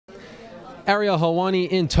Ariel Helwani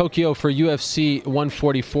in Tokyo for UFC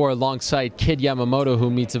 144 alongside Kid Yamamoto, who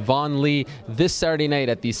meets Vaughn Lee this Saturday night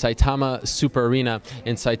at the Saitama Super Arena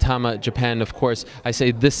in Saitama, Japan. Of course, I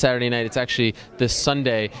say this Saturday night. It's actually this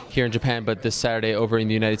Sunday here in Japan, but this Saturday over in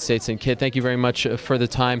the United States. And Kid, thank you very much for the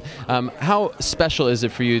time. How special is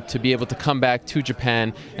it for you to be able to come back to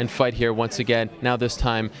Japan and fight here once again, now this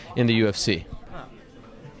time in the UFC?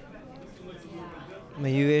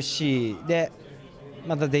 UFC で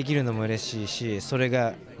またできるのも嬉しいし、それ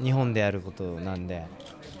が日本であることなんで、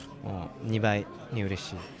2倍に嬉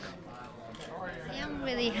しい。I'm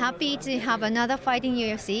really happy to have another fight in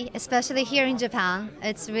UFC, especially here in Japan.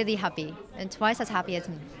 It's really happy, and twice as happy as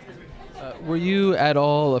me. Were you at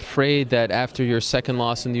all afraid that after your second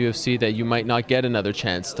loss in the UFC that you might not get another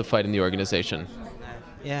chance to fight in the organization?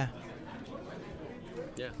 Yeah.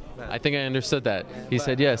 Yeah. I think I understood that. He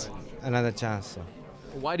said yes. Another chance.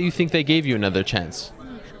 Why do you think they gave you another chance?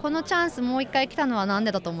 このチャンスもう一回来たのはなん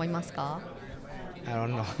でだと思いますか? I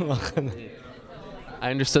don't know. わかんない。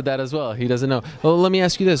I understood that as well. He doesn't know. Well, let me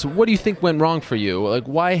ask you this. What do you think went wrong for you? Like,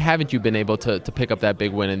 why haven't you been able to pick up that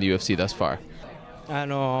big win in the UFC thus far? 怪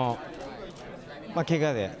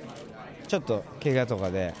我で、ちょっと怪我と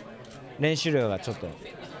かで練習量がちょっと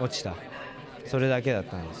落ちた。それだけだっ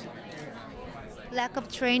たんです。Lack of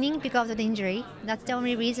training because of the injury. That's the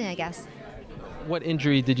only reason, I guess. What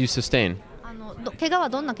injury did you sustain? 怪我は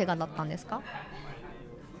どんな怪我だったんですか?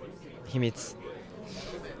 秘密。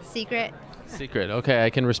Secret. Secret. Okay, I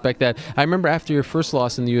can respect that. I remember after your first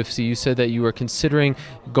loss in the UFC, you said that you were considering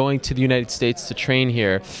going to the United States to train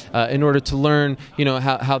here in order to learn, you know,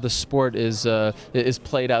 how the sport is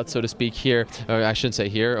played out, so to speak, here, or I shouldn't say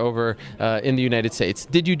here, over in the United States.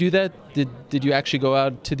 Did you do that? Did you actually go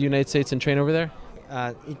out to the United States and train over there?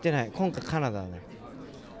 行ってない。今回カナダね。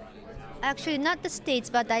Actually, not the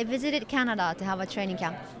States, but I visited Canada to have a training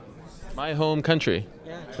camp. My home country.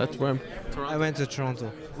 Yeah. That's where I went to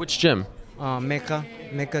Toronto. Which gym? Mecca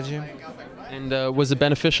gym. And was it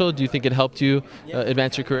beneficial? Do you think it helped you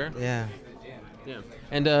advance your career? Yeah. Yeah.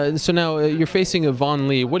 And so now you're facing a Vaughn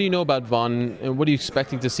Lee. What do you know about Vaughn, and what are you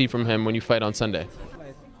expecting to see from him when you fight on Sunday?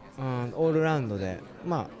 オールラウンドで、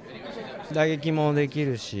打撃もでき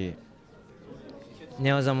るし、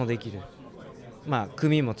寝技もできる。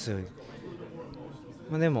組も強い。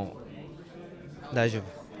でも大丈夫。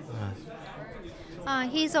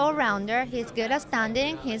He's all-rounder. He's good at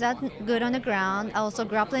standing. He's good on the ground. Also,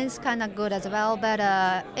 grappling is kind of good as well. But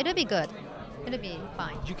it'll be good. It'll be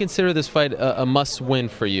fine. Do you consider this fight a must-win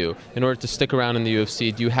for you in order to stick around in the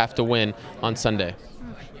UFC? Do you have to win on Sunday?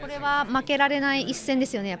 これは負けられない一戦で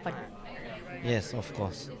すよね、やっぱり。Yes, of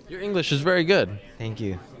course. Your English is very good. Thank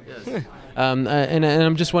you. And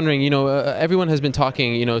I'm just wondering, you know, everyone has been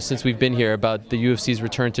talking, you know, since we've been here about the UFC's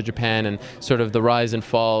return to Japan and sort of the rise and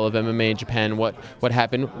fall of MMA in Japan. What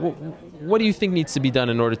happened? What do you think needs to be done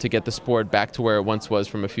in order to get the sport back to where it once was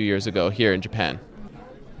from a few years ago here in Japan?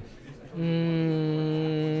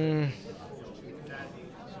 I'm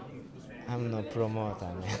no promoter.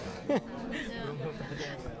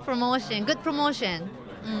 Promotion, good promotion.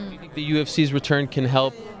 Do you think the UFC's return can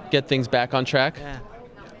help get things back on track? Yeah.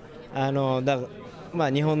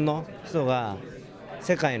 日本の人が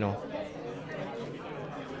世界の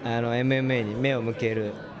MMA に目を向け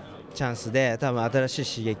るチャンスで、多分新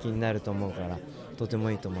しい刺激になると思うから、とても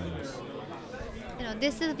いいと思います。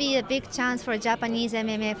This will be a big chance for Japanese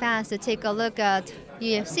MMA fans to take a look at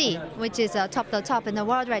UFC, which is top in the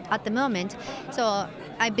world right at the moment. So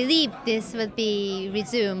I believe this will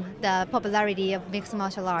resume the popularity of mixed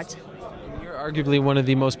martial arts. Arguably one of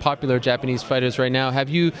the most popular Japanese fighters right now. Have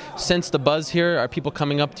you sensed the buzz here? Are people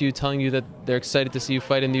coming up to you telling you that they're excited to see you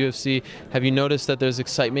fight in the UFC? Have you noticed that there's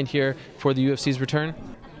excitement here for the UFC's return?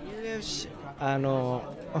 UFC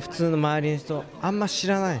普通の周りの人あんま知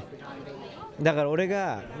らない。だから俺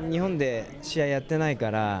が日本で試合やってない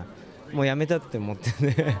からもうやめたって思って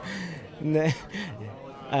ね。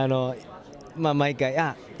毎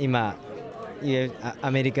回今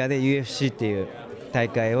アメリカで UFC っていう大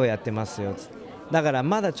会をやってますよ。だから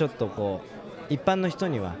まだちょっとこう一般の人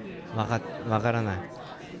にはわからない。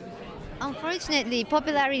Unfortunately,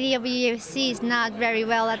 popularity of UFC is not very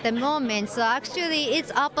well at the moment. So actually,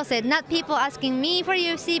 it's opposite. Not people asking me for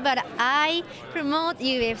UFC, but I promote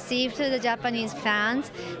UFC to the Japanese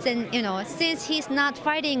fans. And you know, since he's not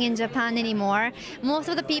fighting in Japan anymore, most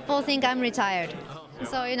of the people think I'm retired.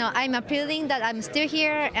 So you know, I'm appealing that I'm still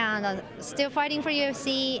here and still fighting for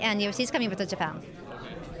UFC, and UFC is coming back to Japan.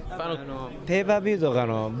 ペーパービューとか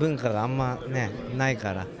の文化があんまねない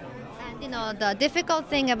から。You know, the difficult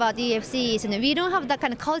thing about UFC is, we don't have that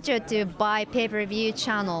kind of culture to buy pay-per-view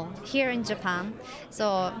channel here in Japan.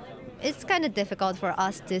 So it's kind of difficult for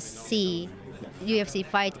us to see UFC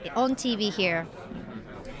fight on TV here.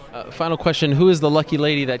 Final question: who is the lucky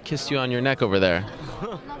lady that kissed you on your neck over there? こ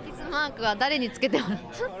のキスマークは誰につけてもらっ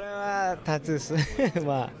た？これはタトゥース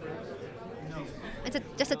まあ It's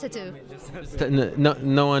just a tattoo.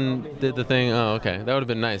 No one did the thing. Oh, okay. That would have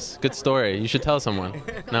been nice. Good story. You should tell someone.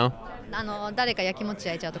 No? 誰かやきもち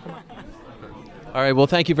焼いちゃうと困る。All right. Well,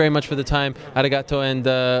 thank you very much for the time. Arigato, and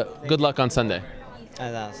good luck on Sunday. ありがとう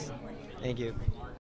ございます Thank you